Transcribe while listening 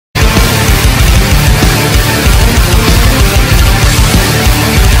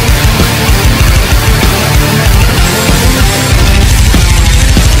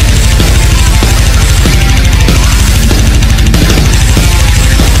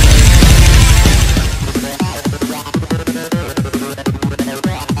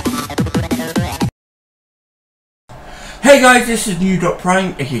Hey guys, this is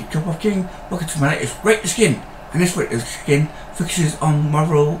New.Prime, aka Cup of King. Welcome to my latest Rate the Skin. And this Rate the Skin focuses on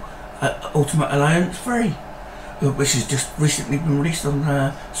Marvel Ultimate Alliance 3, which has just recently been released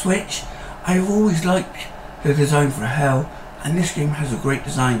on Switch. I've always liked the design for Hell, and this game has a great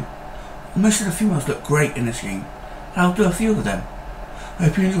design. Most of the females look great in this game, and I'll do a few of them. I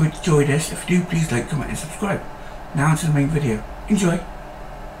hope you enjoyed this. If you do, please like, comment and subscribe. Now into the main video. Enjoy!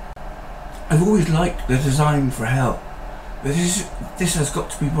 I've always liked the design for Hell, but this has got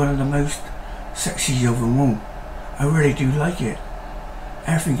to be one of the most sexy of them all. I really do like it.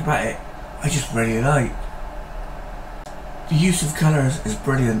 Everything about it I just really like. The use of colours is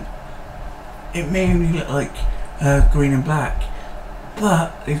brilliant. It may only look like green and black,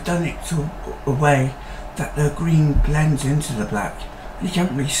 but they've done it to a way that the green blends into the black. You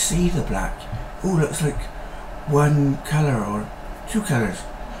can't really see the black. It all looks like one colour or two colours,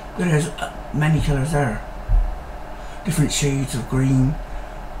 but there's many colours there. Different shades of green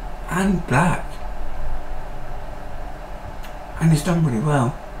and black, and it's done really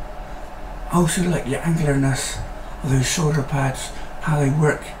well. I also like the angularness of those shoulder pads, how they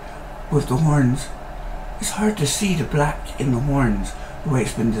work with the horns. It's hard to see the black in the horns the way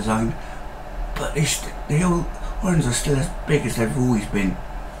it's been designed, but the old horns are still as big as they've always been.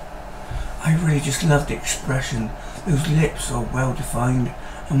 I really just love the expression. Those lips are well defined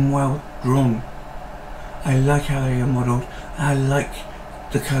and well drawn. I like how they are modelled. I like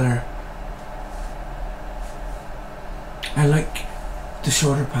the colour. I like the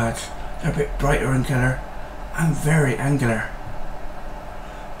shoulder pads. They're a bit brighter in colour and very angular.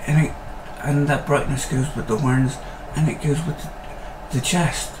 And that brightness goes with the horns, and it goes with the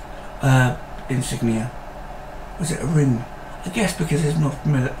chest insignia. Was it a rune? I guess because there's no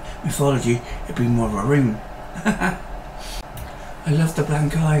mythology, it'd be more of a rune. I love the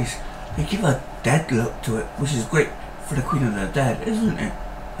blank eyes. They give a dead look to it, which is great for the Queen of the Dead, isn't it?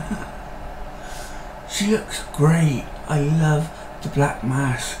 She looks great. I love the black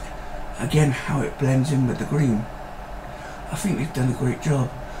mask. Again, how it blends in with the green. I think they've done a great job.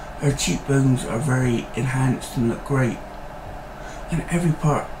 Her cheekbones are very enhanced and look great. And every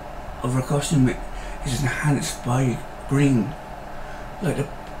part of her costume is enhanced by green. Like the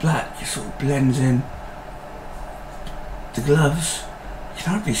black sort of blends in. The gloves, you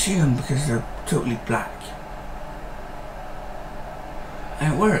can hardly see them because they're totally black.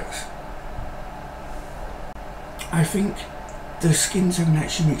 And it works. I think the skin tone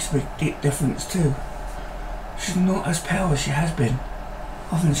actually makes a big difference too. She's not as pale as she has been.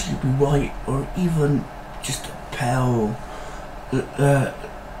 Often she could be white or even just pale. But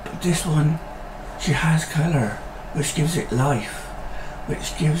this one, she has colour, which gives it life,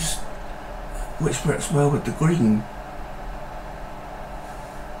 which works well with the green.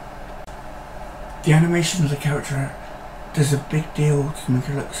 The animation of the character does a big deal to make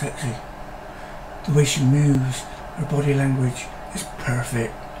her look sexy. The way she moves, her body language is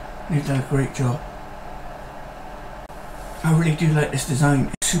perfect, and they've done a great job. I really do like this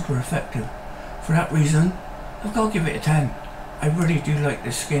design. It's super effective. For that reason, I've got to give it a 10. I really do like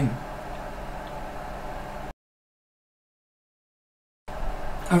this skin.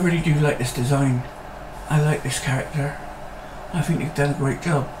 I really do like this design. I like this character. I think they've done a great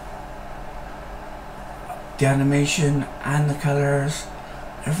job. The animation and the colours,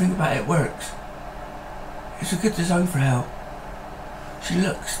 everything about it works. It's a good design for Hell. She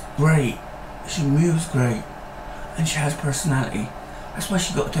looks great, she moves great, and she has personality. That's why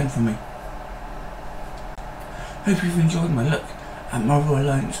she got a 10 from me. Hope you've enjoyed my look at Marvel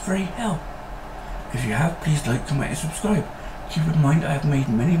Alliance 3 Hell. If you have, please like, comment and subscribe. Keep in mind I have made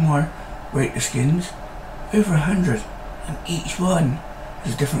many more Rate the Skins, over 100, and each one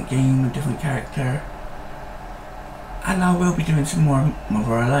is a different game, a different character. And I will be doing some more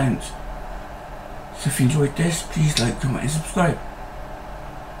Marvel Alliance. So if you enjoyed this, please like, comment and subscribe.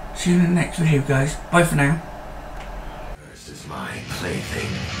 See you in the next video, guys. Bye for now. This is my plaything,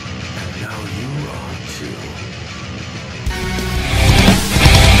 and now you are too.